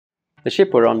The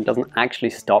ship we're on doesn't actually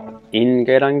stop in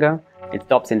Geiranger, it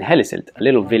stops in Hellesylt, a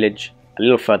little village a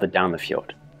little further down the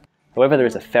fjord. However, there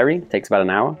is a ferry, it takes about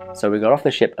an hour, so we got off the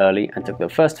ship early and took the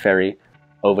first ferry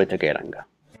over to Geiranger.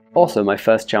 Also my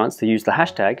first chance to use the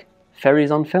hashtag ferries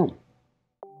on film.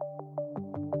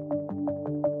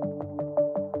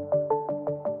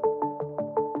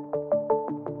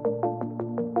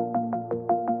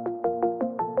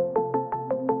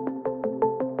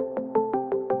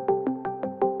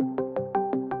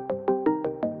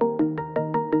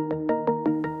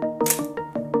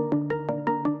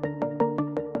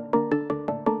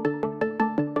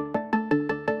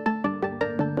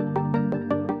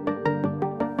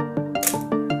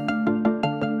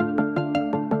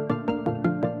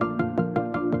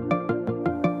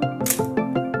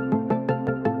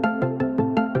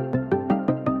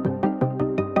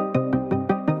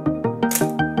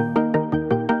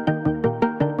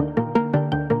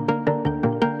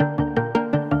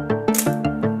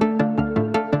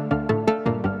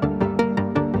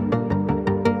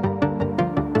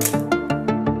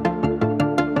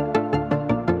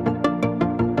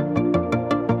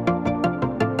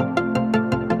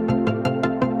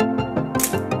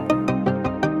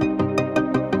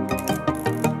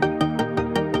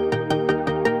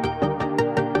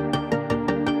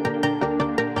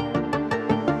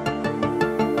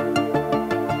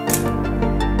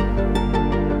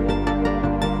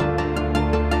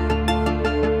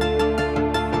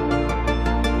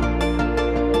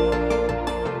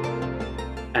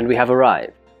 And we have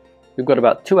arrived. We've got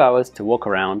about 2 hours to walk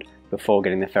around before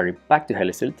getting the ferry back to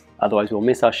Hellesylt, otherwise we'll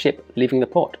miss our ship leaving the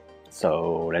port.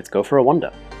 So let's go for a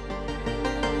wander.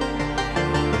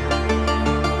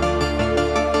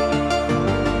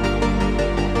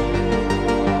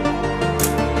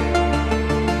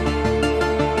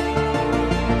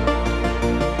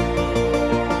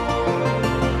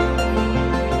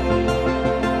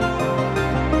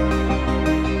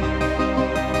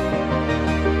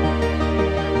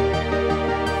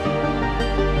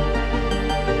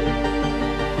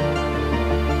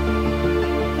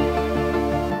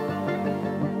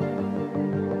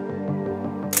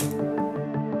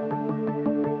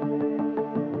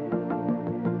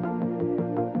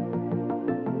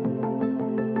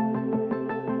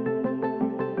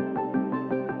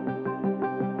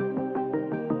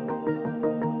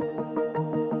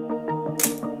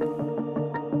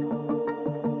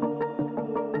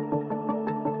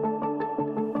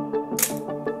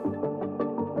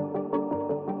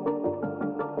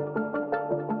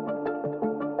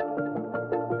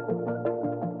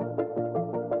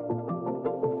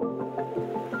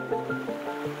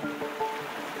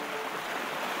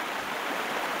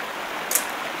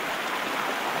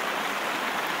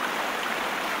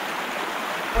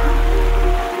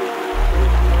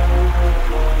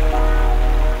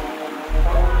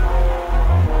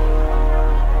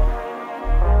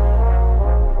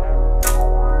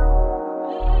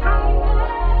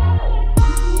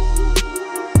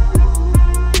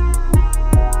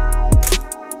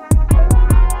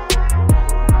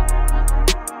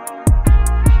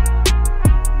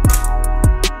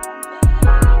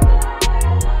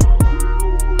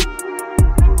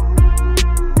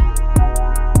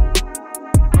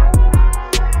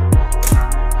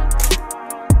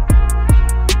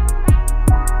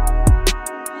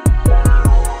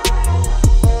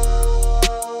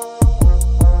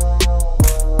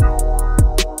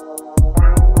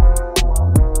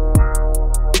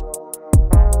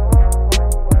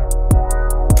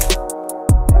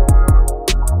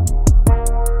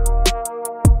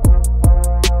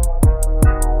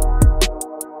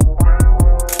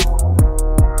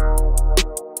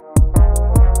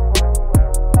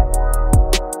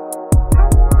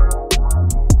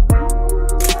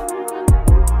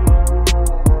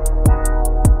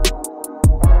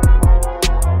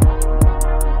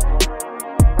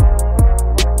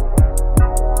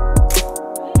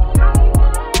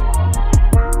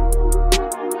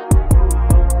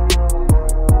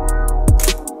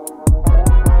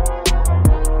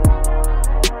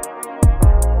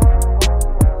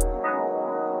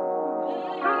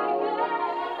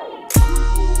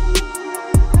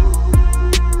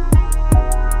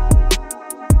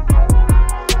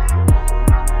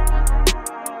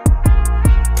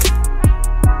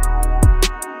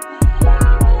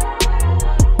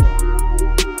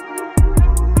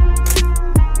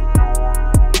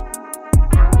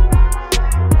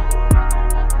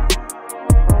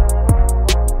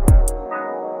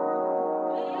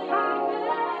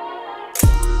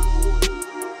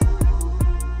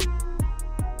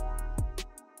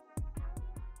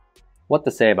 What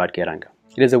to say about Geiranger?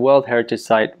 It is a World Heritage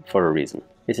Site for a reason.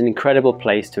 It's an incredible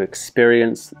place to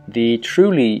experience the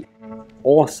truly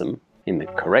awesome, in the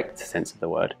correct sense of the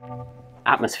word,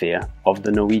 atmosphere of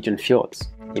the Norwegian fjords.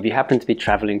 If you happen to be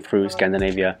traveling through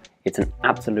Scandinavia, it's an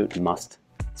absolute must,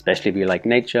 especially if you like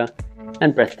nature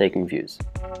and breathtaking views,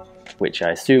 which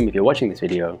I assume if you're watching this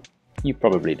video, you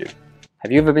probably do.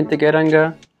 Have you ever been to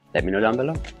Geiranger? Let me know down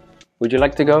below. Would you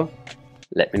like to go?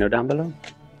 Let me know down below.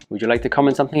 Would you like to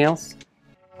comment something else?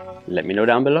 Let me know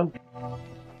down below.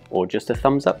 Or just a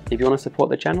thumbs up if you want to support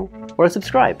the channel, or a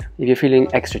subscribe if you're feeling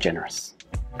extra generous.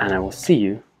 And I will see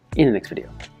you in the next video.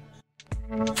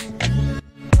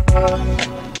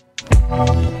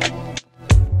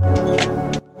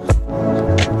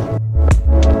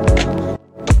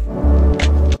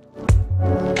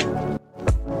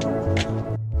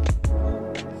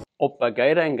 Oppa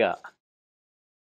Geiranger.